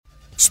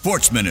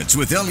Sports Minutes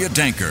with Elliot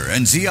Danker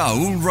and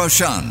Ziaul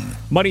Roshan.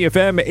 Money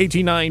FM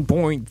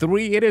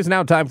 89.3. It is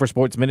now time for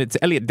Sports Minutes.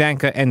 Elliot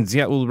Danker and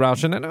Ziaul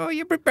Roshan. And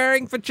you're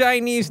preparing for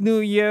Chinese New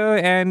Year.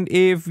 And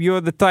if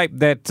you're the type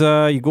that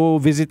you go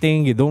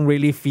visiting, you don't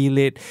really feel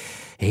it.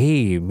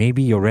 Hey,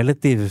 maybe your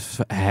relatives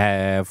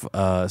have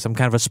some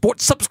kind of a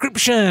sports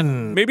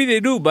subscription. Maybe they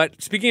do, but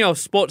speaking of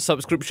sports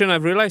subscription,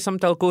 I've realized some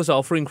telcos are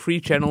offering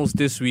free channels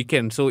this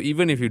weekend. So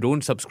even if you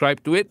don't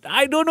subscribe to it,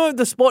 I don't know if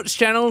the sports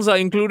channels are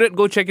included.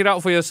 Go check it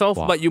out for yourself,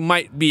 but you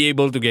might be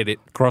able to get it.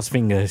 Cross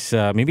fingers.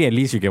 Maybe at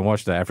least you can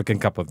watch the African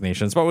Cup of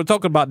Nations. But we'll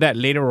talk about that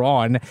later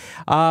on.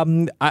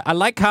 I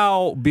like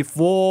how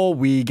before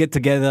we get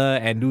together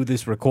and do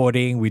this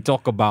recording, we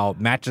talk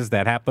about matches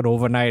that happen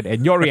overnight.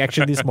 And your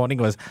reaction this morning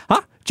was,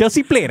 huh?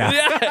 Chelsea played, huh?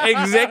 Yeah,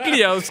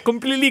 exactly. I was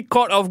completely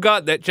caught off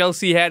guard that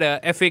Chelsea had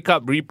a FA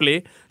Cup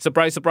replay.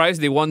 Surprise, surprise.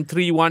 They won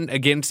 3-1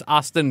 against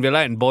Aston Villa,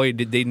 and boy,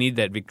 did they need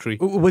that victory.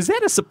 Was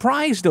that a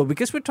surprise, though?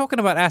 Because we're talking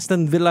about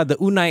Aston Villa, the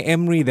Unai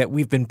Emery that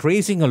we've been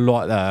praising a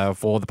lot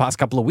for the past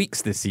couple of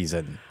weeks this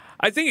season.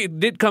 I think it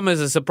did come as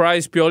a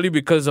surprise purely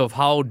because of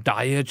how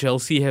dire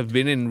Chelsea have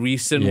been in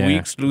recent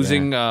weeks,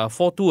 losing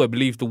 4-2, I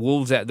believe, to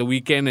Wolves at the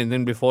weekend, and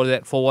then before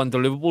that 4-1 to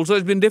Liverpool. So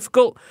it's been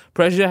difficult.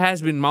 Pressure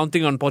has been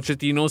mounting on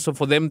Pochettino, so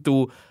for them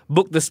to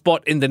book the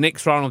spot in the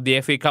next round of the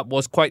FA Cup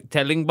was quite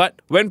telling.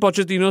 But when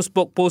Pochettino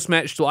spoke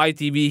post-match to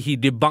ITV, he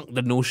debunked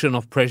the notion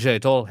of pressure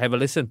at all. Have a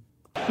listen.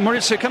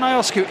 Maurizio, can I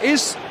ask you,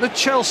 is the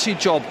Chelsea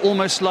job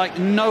almost like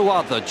no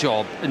other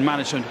job in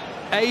management?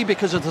 A,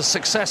 because of the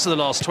success of the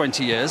last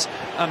 20 years,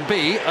 and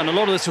B, and a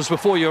lot of this was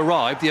before you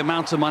arrived, the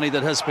amount of money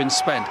that has been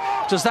spent.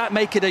 Does that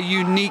make it a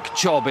unique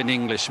job in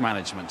English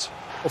management?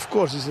 Of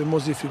course, it's the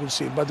most difficult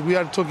thing, but we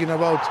are talking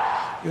about,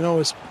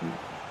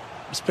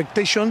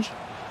 expectations,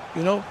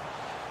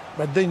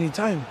 but they need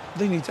time.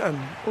 They need time.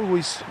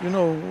 Always,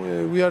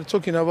 we are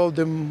talking about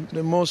the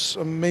most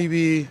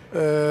maybe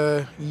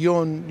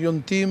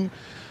young team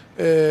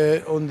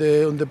on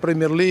the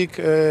Premier League.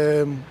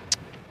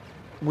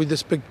 With the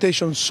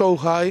expectations so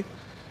high,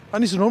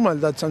 and it's normal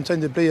that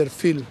sometimes the players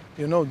feel,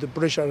 the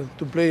pressure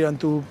to play and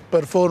to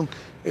perform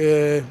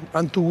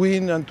and to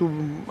win and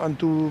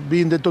to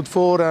be in the top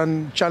four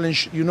and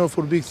challenge,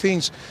 for big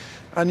things.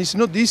 And it's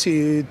not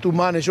easy to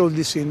manage all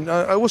these things.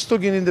 I was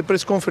talking in the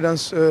press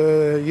conference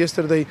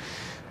yesterday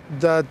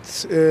that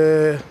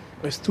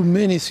there's too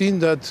many things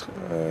that,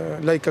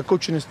 like a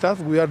coaching staff,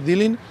 we are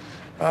dealing,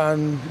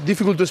 and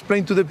difficult to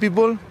explain to the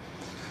people.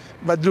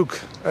 But look,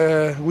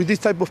 with this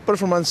type of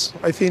performance,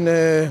 I think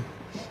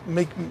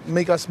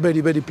make us very,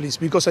 very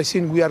pleased, because I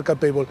think we are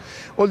capable.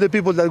 All the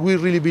people that we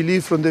really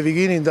believe from the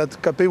beginning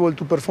that capable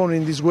to perform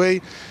in this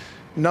way,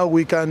 now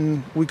we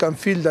can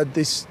feel that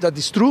that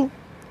is true.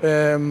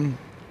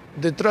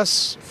 The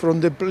trust from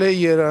the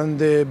player and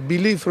the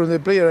belief from the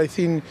player, I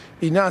think,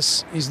 in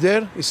us is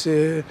there. Is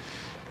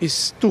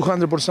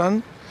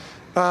 200%.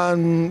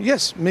 And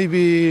yes,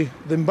 maybe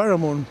the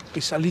environment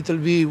is a little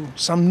bit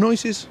some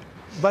noises,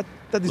 but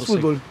that is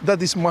football.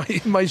 That is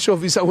my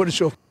job, is our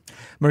job.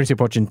 Mauricio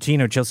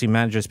Pochettino, Chelsea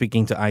manager,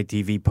 speaking to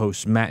ITV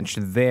post-match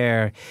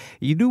there.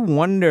 You do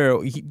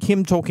wonder,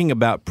 him talking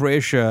about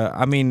pressure,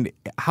 I mean,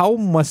 how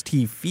must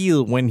he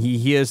feel when he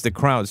hears the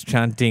crowds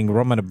chanting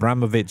Roman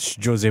Abramovich,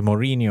 Jose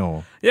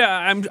Mourinho?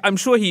 Yeah, I'm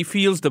sure he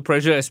feels the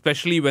pressure,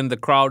 especially when the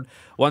crowd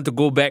want to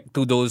go back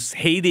to those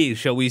heydays,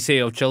 shall we say,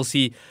 of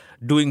Chelsea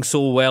doing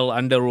so well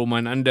under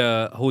Roman,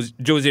 under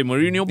Jose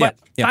Mourinho. But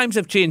times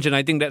have changed, and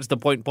I think that's the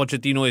point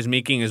Pochettino is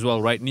making as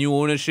well, right? New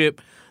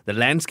ownership, the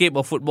landscape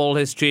of football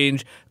has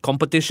changed,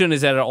 competition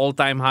is at an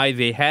all-time high.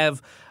 They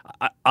have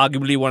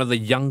arguably one of the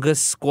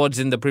youngest squads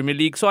in the Premier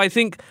League. So I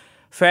think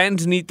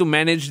fans need to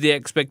manage their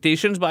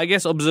expectations, but I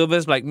guess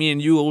observers like me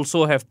and you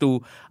also have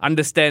to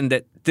understand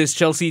that this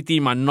Chelsea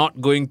team are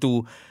not going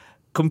to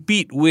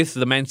compete with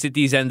the Man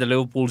Cities and the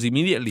Liverpools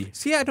immediately.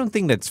 See, I don't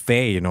think that's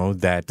fair,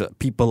 that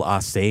people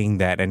are saying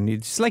that. And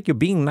it's like you're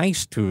being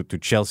nice to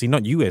Chelsea,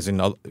 not you as in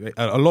a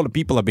lot of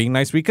people are being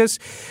nice because,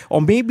 or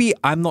maybe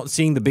I'm not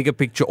seeing the bigger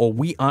picture or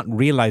we aren't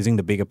realizing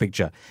the bigger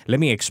picture. Let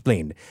me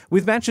explain.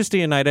 With Manchester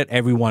United,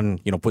 everyone,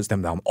 puts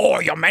them down. Oh,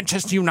 you're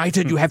Manchester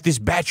United, you have this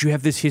badge, you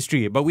have this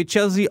history. But with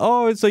Chelsea,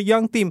 it's a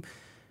young team.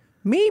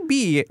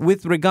 Maybe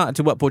with regard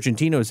to what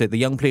Pochettino said, the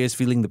young players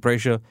feeling the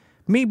pressure,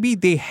 maybe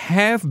they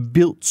have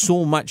built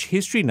so much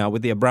history now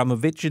with the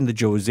Abramovich and the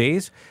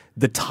Joses,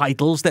 the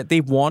titles that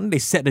they've won. They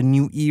set a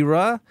new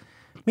era.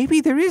 Maybe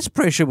there is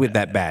pressure with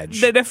that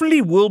badge. There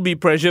definitely will be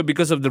pressure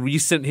because of the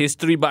recent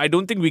history, but I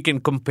don't think we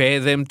can compare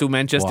them to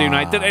Manchester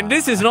United. And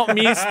this is not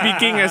me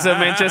speaking as a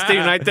Manchester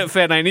United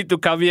fan. I need to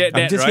caveat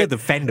that, I'm just right? here to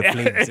fan the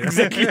flames.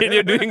 Exactly, and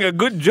you're doing a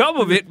good job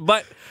of it.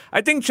 But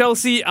I think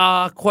Chelsea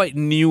are quite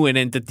new an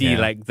entity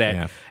like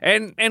that.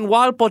 Yeah. And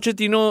while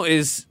Pochettino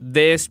is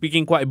there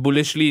speaking quite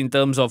bullishly in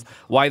terms of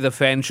why the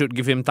fans should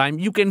give him time,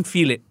 you can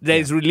feel it.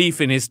 There's relief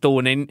in his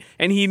tone,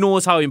 and he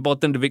knows how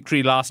important the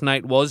victory last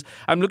night was.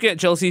 I'm looking at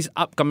Chelsea's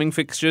upcoming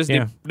fixtures.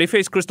 They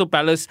face Crystal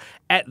Palace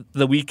at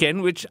the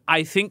weekend, which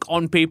I think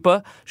on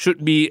paper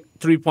should be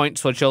 3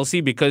 points for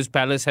Chelsea because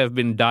Palace have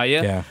been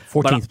dire. Yeah,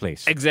 14th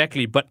place.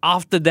 Exactly. But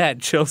after that,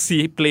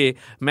 Chelsea play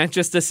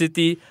Manchester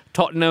City,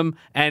 Tottenham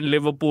and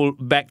Liverpool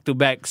back to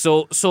back.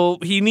 So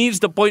he needs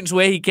the points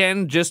where he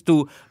can just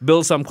to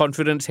build some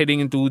confidence heading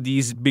into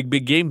these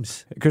big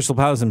games. Crystal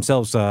Palace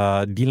themselves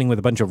dealing with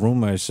a bunch of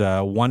rumours.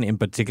 One in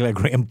particular,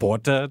 Graham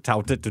Potter,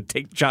 touted to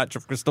take charge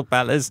of Crystal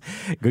Palace.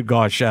 Good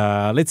gosh.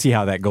 Let's see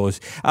how that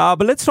goes.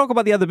 But let's talk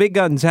about the other big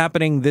guns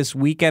happening this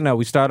weekend.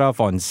 We start off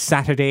on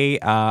Saturday.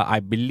 I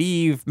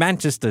believe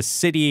Manchester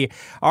City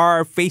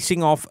are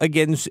facing off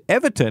against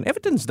Everton.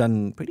 Everton's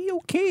done pretty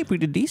okay,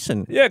 pretty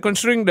decent. Yeah,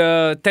 considering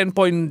the 10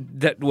 points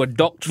that were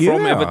docked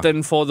from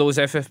Everton for those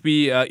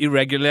FFP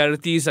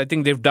irregularities, I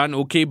think they've done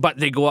okay, but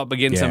they go up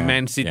against a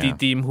Man City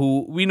team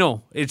who we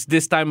know it's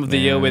this time of the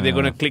year where they're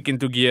going to click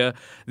into gear.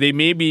 They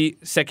may be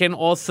second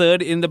or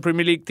third in the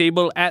Premier League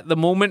table at the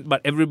moment,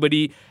 but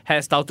everybody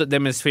has touted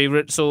them as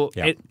favourites. So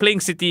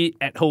playing City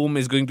at home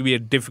is going to be a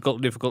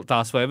difficult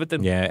task for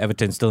Everton. Yeah,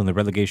 Everton still in the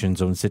relegation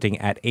zone, sitting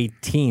at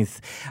 18th.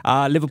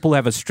 Liverpool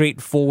have a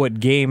straightforward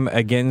game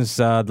against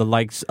the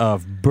likes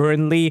of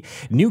Burnley.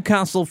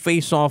 Newcastle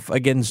face off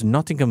against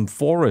Nottingham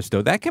Forest,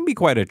 though. That can be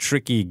quite a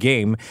tricky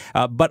game,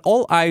 but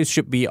all eyes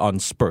should be on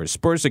Spurs.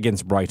 Spurs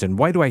against Brighton.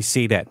 Why do I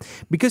say that?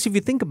 Because if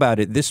you think about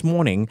it, this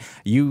morning,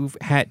 you've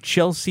had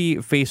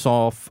Chelsea face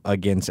off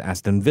against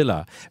Aston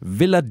Villa.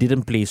 Villa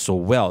didn't play so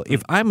well.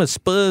 If I'm a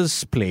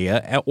Spurs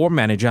player or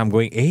manager, I'm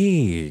going,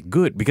 hey,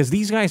 good, because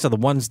these guys are the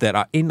ones that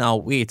are in our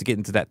way to get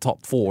into that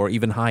top four or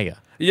even higher.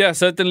 Yeah,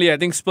 certainly. I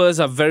think Spurs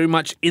are very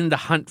much in the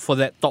hunt for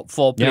that top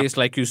four place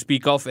like you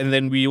speak of. And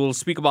then we will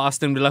speak about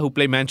Aston Villa, who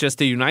play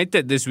Manchester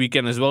United this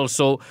weekend as well.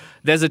 So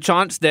there's a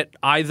chance that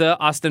either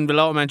Aston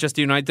Villa or Manchester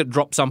United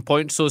drop some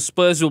points. So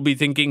Spurs will be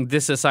thinking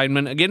this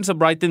assignment against a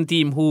Brighton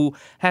team who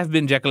have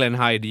been Jekyll and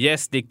Hyde.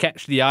 Yes, they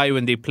catch the eye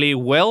when they play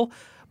well,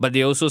 but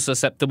they're also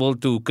susceptible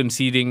to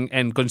conceding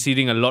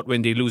a lot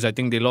when they lose. I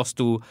think they lost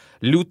to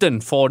Luton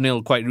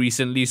 4-0 quite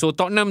recently. So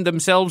Tottenham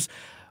themselves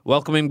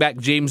welcoming back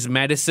James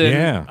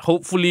Maddison.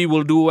 Hopefully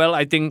will do well.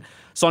 I think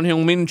Son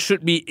Heung-min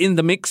should be in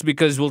the mix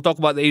because we'll talk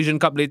about the Asian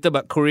Cup later,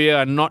 but Korea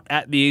are not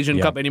at the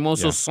Asian Cup anymore.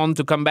 So Son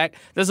to come back.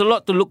 There's a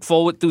lot to look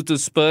forward to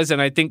Spurs, and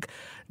I think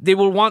they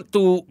will want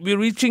to be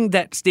reaching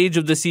that stage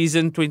of the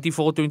season,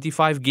 24,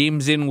 25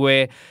 games in,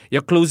 where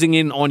you're closing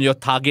in on your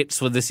targets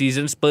for the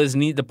season. Spurs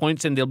need the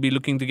points and they'll be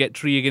looking to get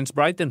 3 against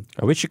Brighton.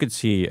 I wish you could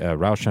see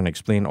Raushan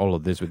explain all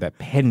of this with that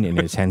pen in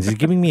his hands. He's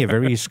giving me a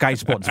very Sky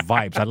Sports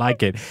vibes. I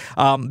like it.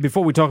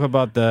 Before we talk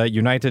about the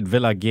United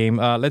Villa game,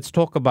 let's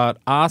talk about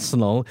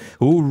Arsenal,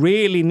 who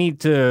really need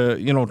to,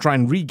 try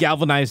and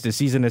re-galvanize the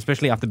season,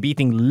 especially after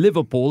beating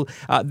Liverpool.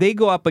 They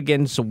go up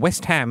against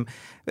West Ham.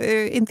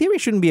 In theory,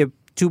 shouldn't be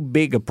too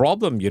big a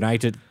problem.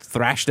 United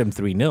thrashed them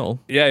 3-0.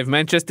 Yeah, if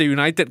Manchester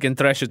United can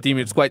thrash a team,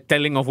 it's quite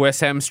telling of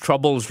West Ham's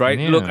troubles, right?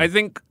 Look, I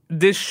think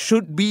this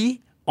should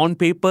be, on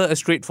paper, a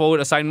straightforward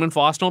assignment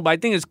for Arsenal, but I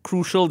think it's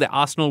crucial that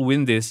Arsenal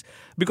win this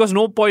because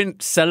no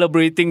point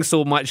celebrating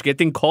so much,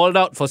 getting called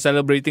out for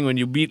celebrating when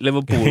you beat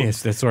Liverpool.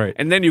 Yes, that's right.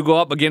 And then you go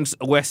up against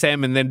West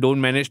Ham and then don't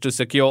manage to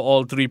secure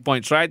all 3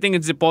 points, right? I think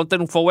it's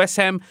important for West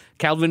Ham.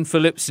 Calvin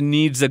Phillips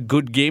needs a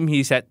good game.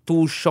 He's had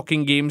 2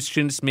 shocking games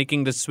since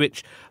making the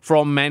switch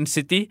from Man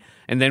City.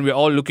 And then we're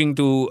all looking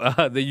to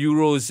the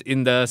Euros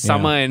in the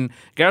summer, and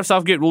Gareth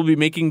Southgate will be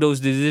making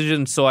those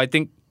decisions. So I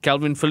think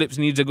Calvin Phillips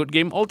needs a good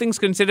game. All things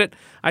considered,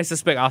 I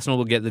suspect Arsenal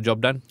will get the job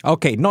done.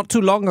 Okay, not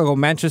too long ago,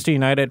 Manchester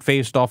United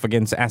faced off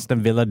against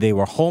Aston Villa. They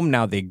were home.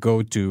 Now they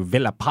go to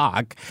Villa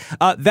Park.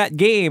 That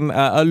game,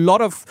 a lot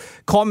of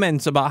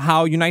comments about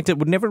how United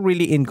were never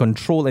really in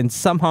control and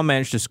somehow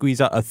managed to squeeze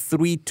out a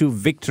 3-2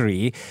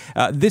 victory.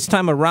 This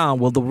time around,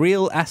 will the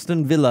real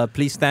Aston Villa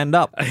please stand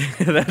up?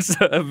 That's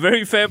a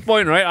very fair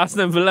point, right?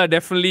 Aston Villa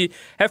definitely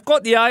have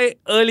caught the eye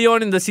early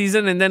on in the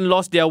season and then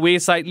lost their way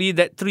slightly.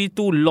 That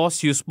 3-2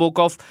 loss you spoke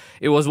of,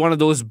 it was one of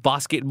those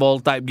basketball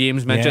type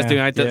games, Manchester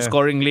United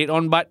scoring late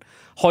on, but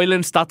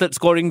Højlund started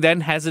scoring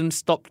then, hasn't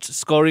stopped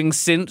scoring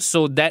since,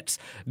 so that's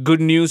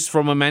good news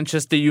from a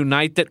Manchester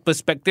United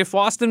perspective.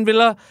 For Aston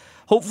Villa,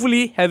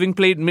 hopefully, having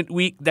played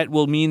midweek, that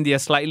will mean they are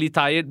slightly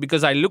tired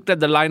because I looked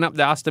at the lineup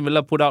that Aston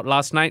Villa put out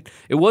last night.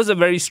 It was a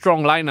very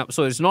strong lineup,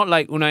 so it's not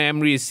like Unai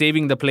Emery is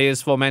saving the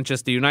players for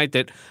Manchester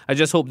United. I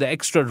just hope the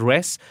extra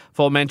rest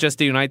for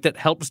Manchester United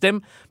helps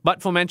them.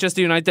 But for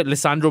Manchester United,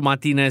 Lisandro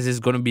Martinez is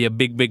going to be a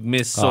big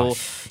miss. So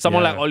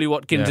someone like Ollie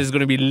Watkins is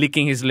going to be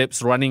licking his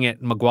lips, running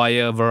at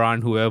Maguire,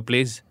 Varane, whoever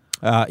plays.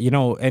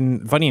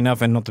 And funny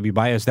enough, and not to be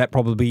biased, that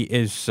probably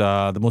is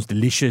the most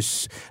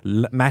delicious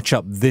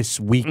matchup this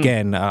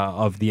weekend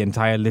of the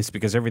entire list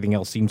because everything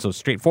else seems so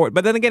straightforward.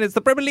 But then again, it's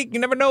the Premier League. You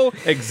never know.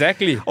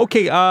 Exactly.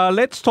 Okay,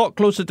 let's talk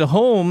closer to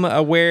home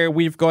where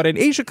we've got an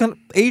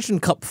Asian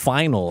Cup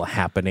final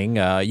happening.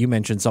 You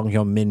mentioned Son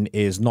Heung-min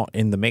is not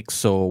in the mix,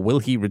 so will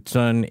he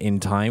return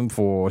in time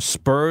for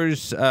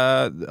Spurs?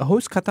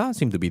 Host Qatar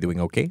seem to be doing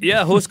okay.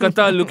 Yeah, host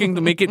Qatar looking to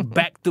make it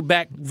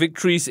back-to-back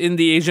victories in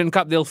the Asian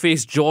Cup. They'll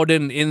face Jordan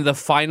Jordan in the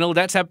final.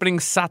 That's happening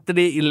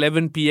Saturday,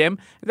 11 p.m.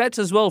 That's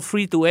as well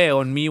free to air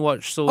on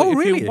MeWatch. So if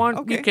really? you want,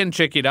 Okay. you can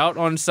check it out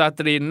on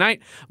Saturday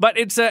night. But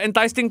it's an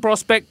enticing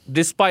prospect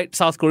despite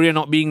South Korea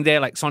not being there.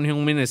 Like Son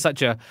Heung-min is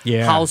such a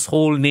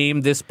household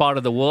name this part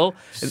of the world.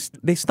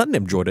 They stunned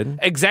him, Jordan.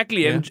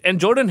 Exactly. And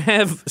Jordan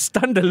have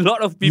stunned a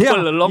lot of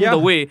people along the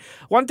way.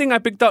 One thing I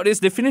picked out is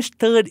they finished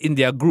third in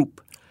their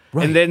group.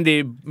 Right. And then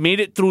they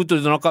made it through to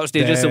the knockout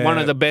stages of one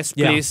of the best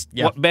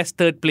best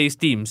third place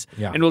teams.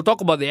 Yeah. And we'll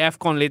talk about the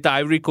AFCON later.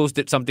 Ivory Coast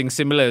did something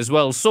similar as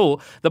well. So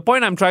the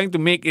point I'm trying to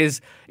make is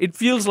it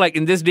feels like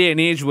in this day and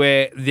age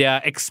where they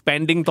are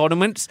expanding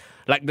tournaments,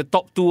 like the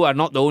top two are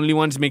not the only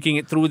ones making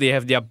it through. They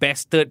have their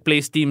best third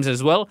place teams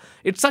as well.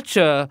 It's such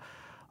a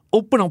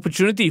open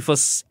opportunity for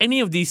any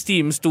of these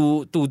teams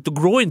to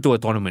grow into a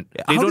tournament.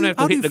 They don't have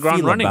to hit the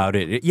ground running. About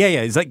it? Yeah,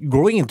 it's like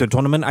growing into a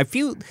tournament. I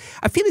feel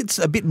it's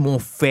a bit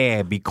more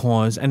fair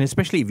because, and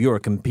especially if you're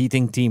a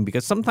competing team,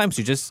 because sometimes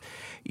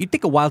you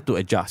take a while to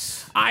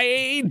adjust.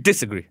 I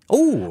disagree.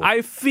 Oh,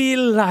 I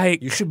feel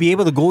like you should be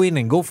able to go in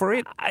and go for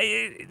it.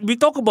 We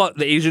talk about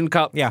the Asian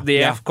Cup, the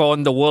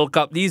AFCON, the World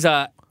Cup. These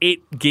are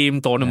 8-game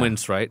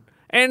tournaments, right?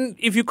 And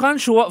if you can't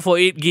show up for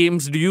 8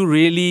 games, do you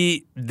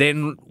really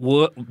then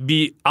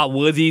be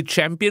worthy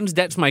champions?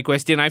 That's my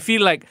question. I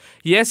feel like,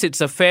 yes,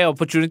 it's a fair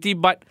opportunity,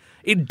 but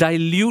it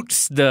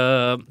dilutes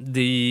the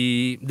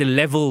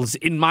levels,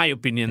 in my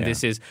opinion,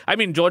 this is. I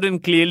mean, Jordan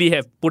clearly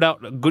have put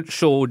out a good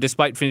show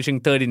despite finishing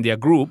third in their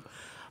group.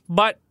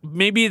 But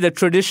maybe the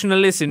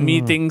traditionalist in me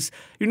thinks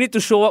you need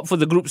to show up for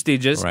the group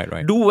stages,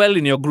 Right. do well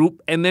in your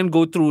group, and then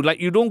go through. Like,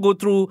 you don't go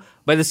through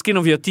by the skin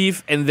of your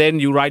teeth and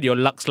then you ride your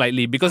luck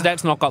slightly, because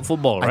that's knockout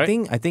football, right?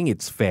 I think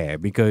it's fair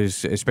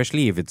because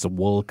especially if it's a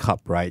World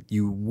Cup, right,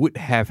 you would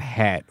have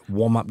had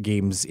warm-up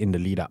games in the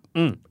lead-up,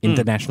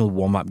 international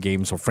warm-up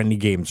games or friendly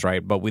games,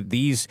 right? But with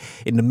these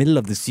in the middle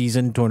of the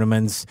season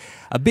tournaments,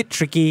 a bit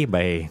tricky,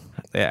 but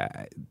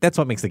that's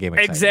what makes the game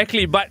exciting.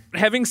 Exactly. But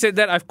having said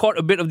that, I've caught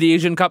a bit of the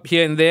Asian Cup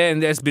here and there,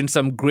 and there's been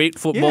some great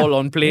football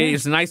on play.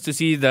 It's nice to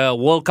see the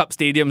World Cup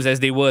stadiums, as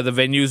they were, the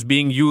venues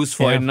being used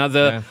for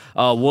another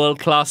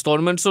world-class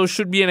tournament. So it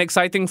should be an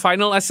exciting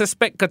final. I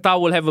suspect Qatar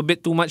will have a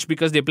bit too much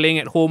because they're playing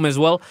at home as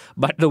well.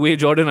 But the way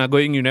Jordan are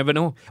going, you never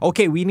know.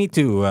 Okay, we need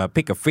to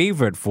pick a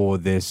favorite for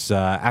this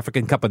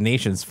African Cup of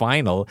Nations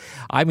final.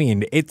 I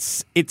mean,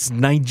 it's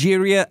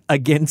Nigeria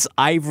against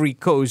Ivory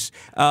Coast.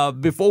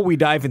 Before we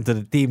dive into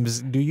the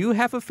teams, do you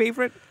have a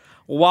favorite?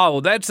 Wow,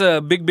 that's a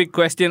big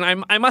question.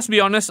 I must be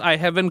honest, I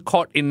haven't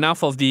caught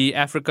enough of the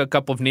Africa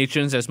Cup of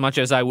Nations as much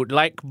as I would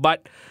like.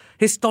 But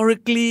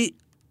historically,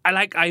 I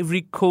like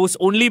Ivory Coast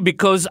only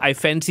because I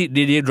fancied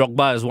Didier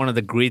Drogba as one of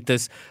the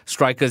greatest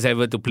strikers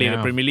ever to play in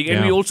the Premier League.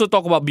 And we also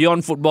talk about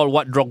beyond football,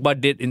 what Drogba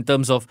did in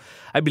terms of,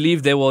 I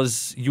believe there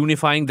was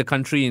unifying the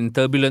country in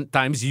turbulent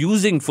times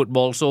using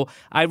football. So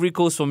Ivory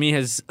Coast for me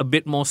has a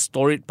bit more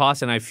storied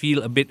past, and I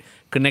feel a bit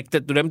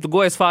connected to them. To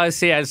go as far as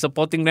say I'm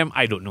supporting them,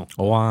 I don't know.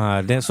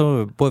 Wow, that's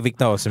so poor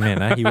Victor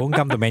Osimhen. He won't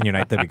come to Man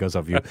United because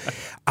of you.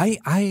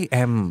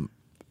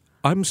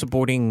 I'm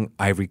supporting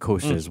Ivory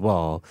Coast as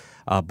well,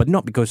 but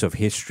not because of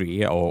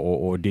history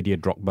or Didier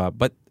Drogba.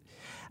 But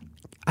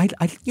I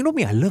you know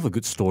me, I love a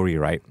good story,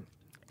 right?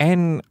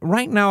 And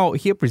right now,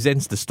 here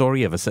presents the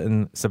story of a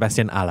certain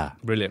Sebastian Alla.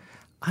 Brilliant.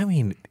 I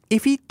mean,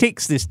 if he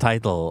takes this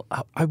title,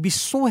 I'd be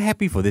so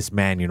happy for this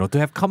man, to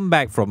have come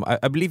back from,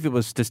 I believe it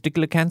was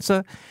testicular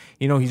cancer.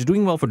 He's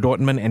doing well for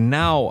Dortmund, and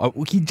now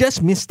he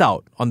just missed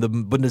out on the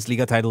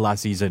Bundesliga title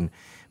last season.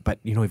 But,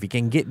 if he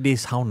can get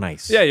this, how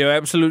nice. Yeah, you're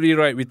absolutely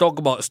right. We talk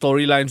about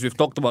storylines. We've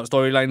talked about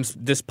storylines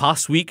this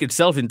past week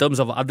itself in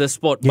terms of other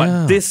sport.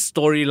 But this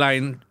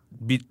storyline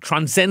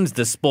transcends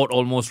the sport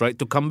almost, right?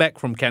 To come back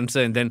from cancer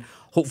and then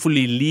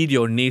hopefully lead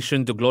your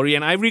nation to glory.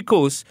 And Ivory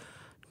Coast,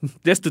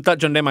 just to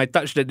touch on them, I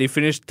touched that they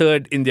finished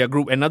third in their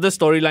group. Another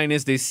storyline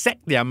is they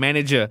sacked their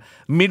manager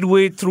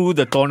midway through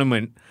the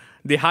tournament.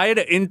 They hired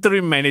an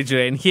interim manager,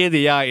 and here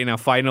they are in a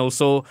final.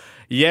 So,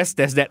 yes,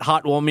 there's that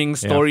heartwarming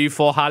story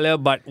for Halle,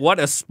 but what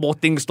a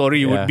sporting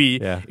story it would be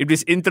if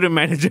this interim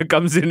manager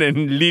comes in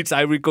and leads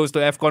Ivory Coast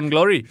to AFCON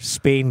glory.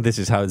 Spain, this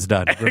is how it's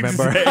done,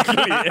 remember?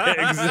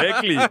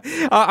 Exactly.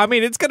 I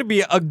mean, it's going to be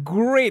a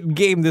great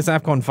game, this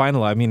AFCON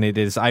final. I mean, it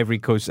is Ivory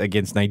Coast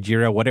against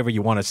Nigeria, whatever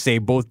you want to say.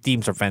 Both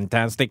teams are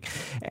fantastic.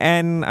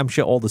 And I'm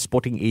sure all the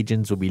sporting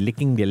agents will be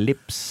licking their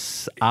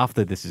lips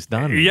after this is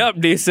done. Yep,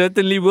 they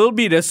certainly will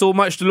be. There's so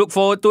much to look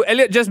forward to.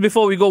 Elliot, just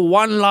before we go,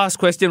 one last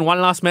question, one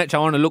last match I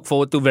want to look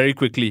forward to very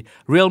quickly.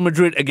 Real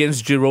Madrid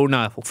against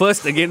Girona.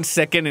 First against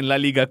second in La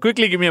Liga.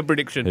 Quickly give me a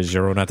prediction. It's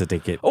Girona to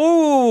take it.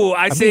 Oh,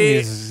 I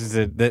say...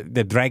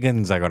 the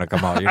dragons are going to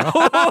come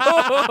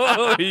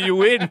out, You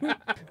win.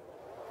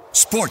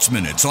 Sports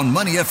Minutes on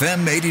Money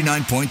FM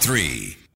 89.3.